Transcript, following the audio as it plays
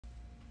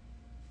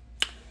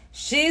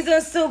She's a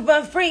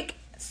super freak.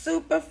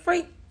 Super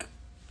freak.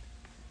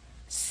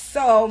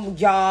 So,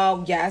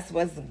 y'all, yes,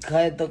 what's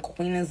good? The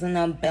queen is in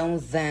the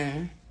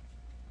building.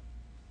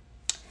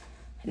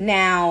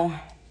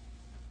 Now,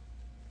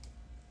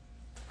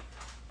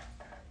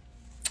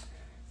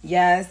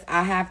 yes,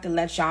 I have to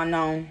let y'all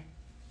know.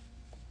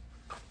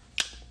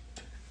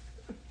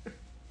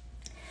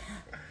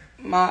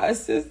 My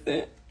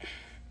assistant,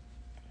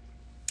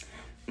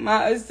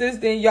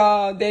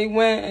 y'all, they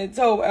went and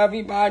told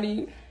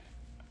everybody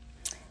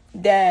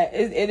that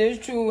it is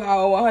true I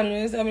owe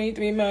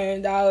 $173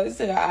 million to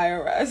the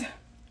IRS.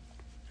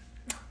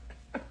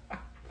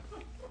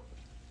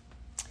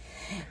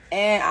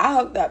 And I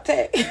hooked up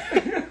Tay.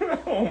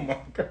 Oh my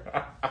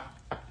God.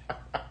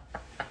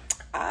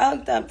 I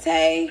hooked up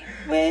Tay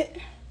with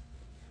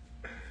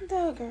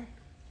Duggar.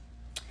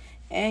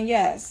 And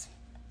yes,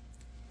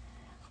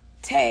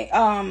 Tay,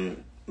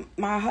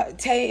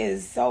 Tay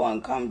is so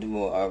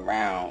uncomfortable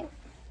around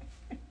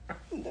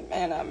the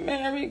man I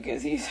married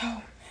because he's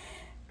so...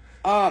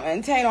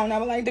 and Tay don't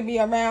never like to be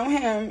around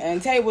him.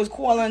 And Tay was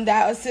calling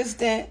that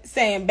assistant,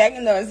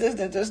 begging the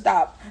assistant to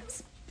stop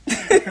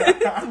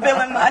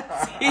spilling my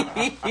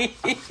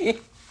tea.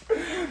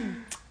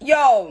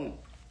 Yo,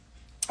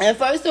 and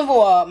first of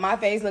all, my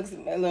face looks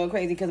a little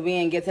crazy because we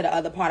didn't get to the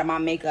other part of my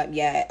makeup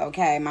yet.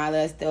 Okay, my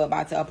list still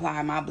about to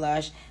apply my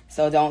blush,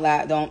 so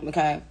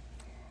okay.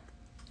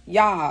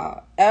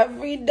 Y'all,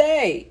 every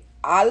day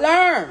I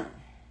learn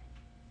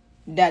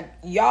that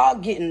y'all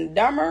getting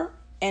dumber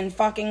and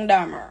fucking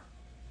dumber.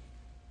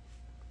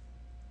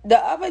 The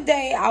other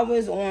day, I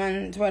was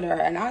on Twitter,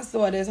 and I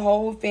saw this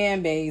whole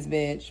fan base,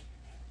 bitch.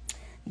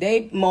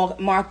 They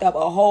marked up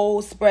a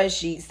whole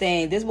spreadsheet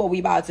saying, this is what we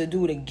about to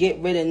do to get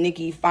rid of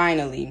Nicki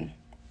finally.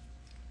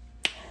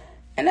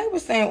 And they were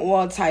saying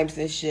all types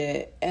of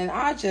shit. And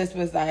I just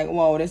was like,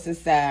 whoa, this is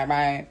sad,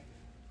 right?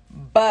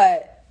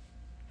 But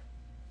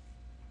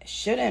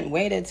shouldn't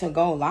waited to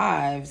go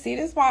live. See,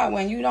 this is why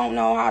when you don't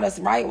know how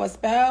to write or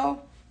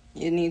spell,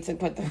 you need to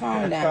put the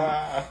phone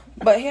down.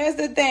 But here's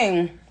the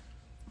thing.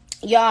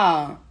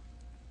 Y'all,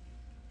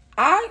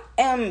 I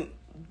am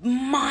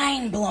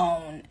mind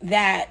blown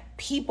that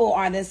people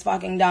are this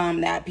fucking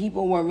dumb, that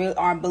people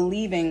are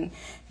believing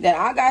that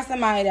I got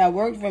somebody that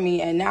worked for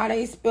me and now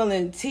they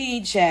spilling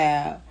tea,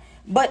 child.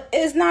 But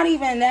it's not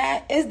even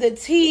that. It's the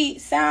tea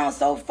sounds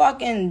so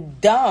fucking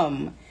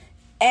dumb.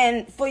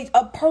 And for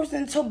a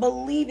person to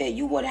believe it,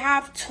 you would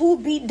have to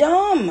be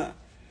dumb.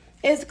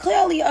 It's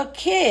clearly a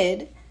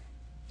kid.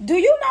 Do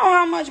you know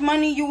how much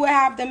money you would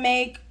have to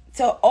make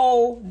to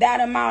owe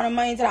that amount of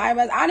money to the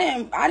IRS?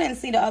 I didn't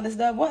see the other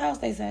stuff. What else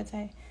they said,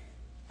 Tay?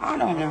 I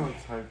don't know. All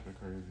types of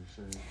crazy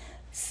shit.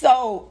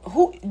 So,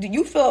 who do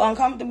you feel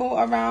uncomfortable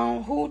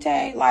around? Who,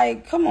 Tay?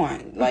 Like, come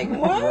on. Like,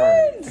 what?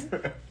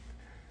 Right.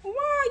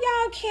 Why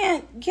y'all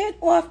can't get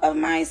off of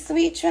my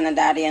sweet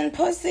Trinidadian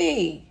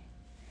pussy?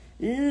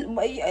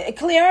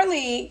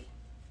 Clearly,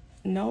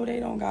 no, they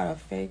don't got a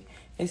fake.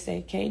 They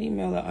say Katie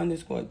Miller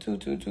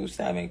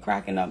 _2227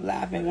 cracking up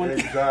laughing.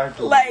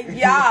 Exactly. Like,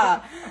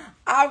 y'all,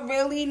 I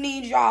really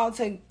need y'all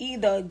to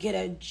either get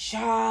a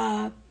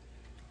job,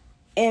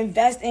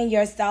 invest in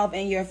yourself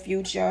and your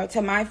future.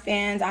 To my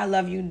fans, I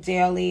love you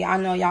dearly. I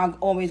know y'all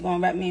always gonna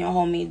rep me and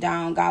hold me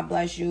down. God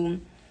bless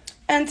you.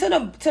 And to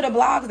the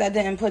blogs that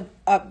didn't put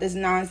up this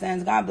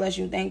nonsense, God bless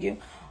you. Thank you.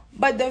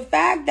 But the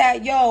fact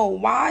that, yo,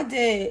 why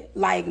did,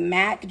 like,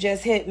 Mac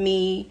just hit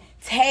me?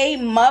 Tay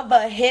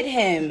mother hit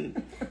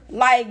him.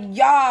 Like,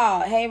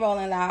 y'all, hey,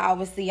 Rolling Loud, I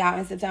will see y'all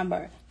in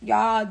September.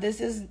 Y'all,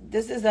 this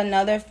is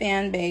another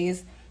fan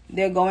base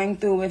they're going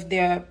through with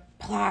their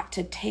plot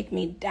to take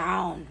me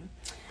down.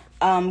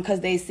 Because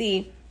they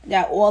see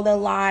that all the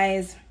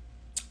lies,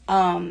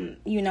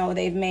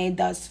 they've made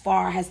thus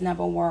far has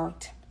never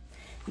worked.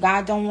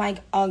 God don't like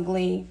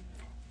ugly.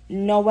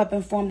 No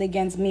weapon formed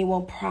against me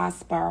will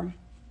prosper.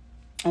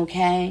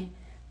 Okay?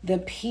 The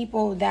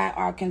people that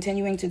are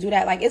continuing to do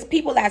that, like, it's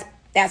people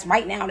that's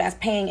right now that's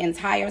paying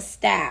entire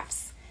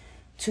staffs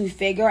to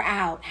figure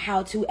out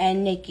how to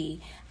end Nicki.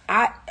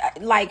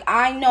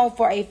 I know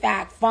for a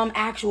fact from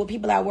actual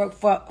people that work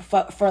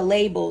for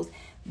labels,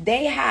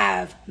 they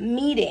have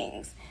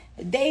meetings.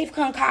 They've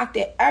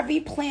concocted every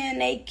plan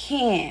they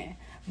can.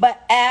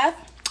 But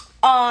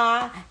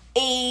AK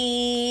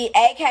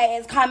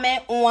is coming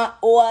on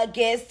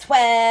August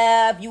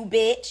 12th, you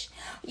bitch.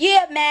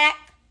 Yeah, Mac.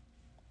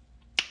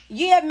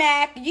 Yeah,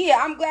 Mac. Yeah,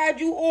 I'm glad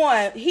you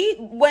on.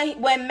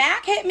 When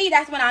Mac hit me,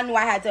 that's when I knew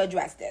I had to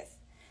address this.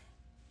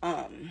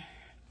 Yeah.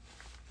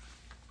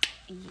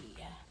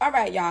 All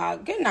right, y'all.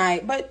 Good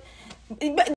night. But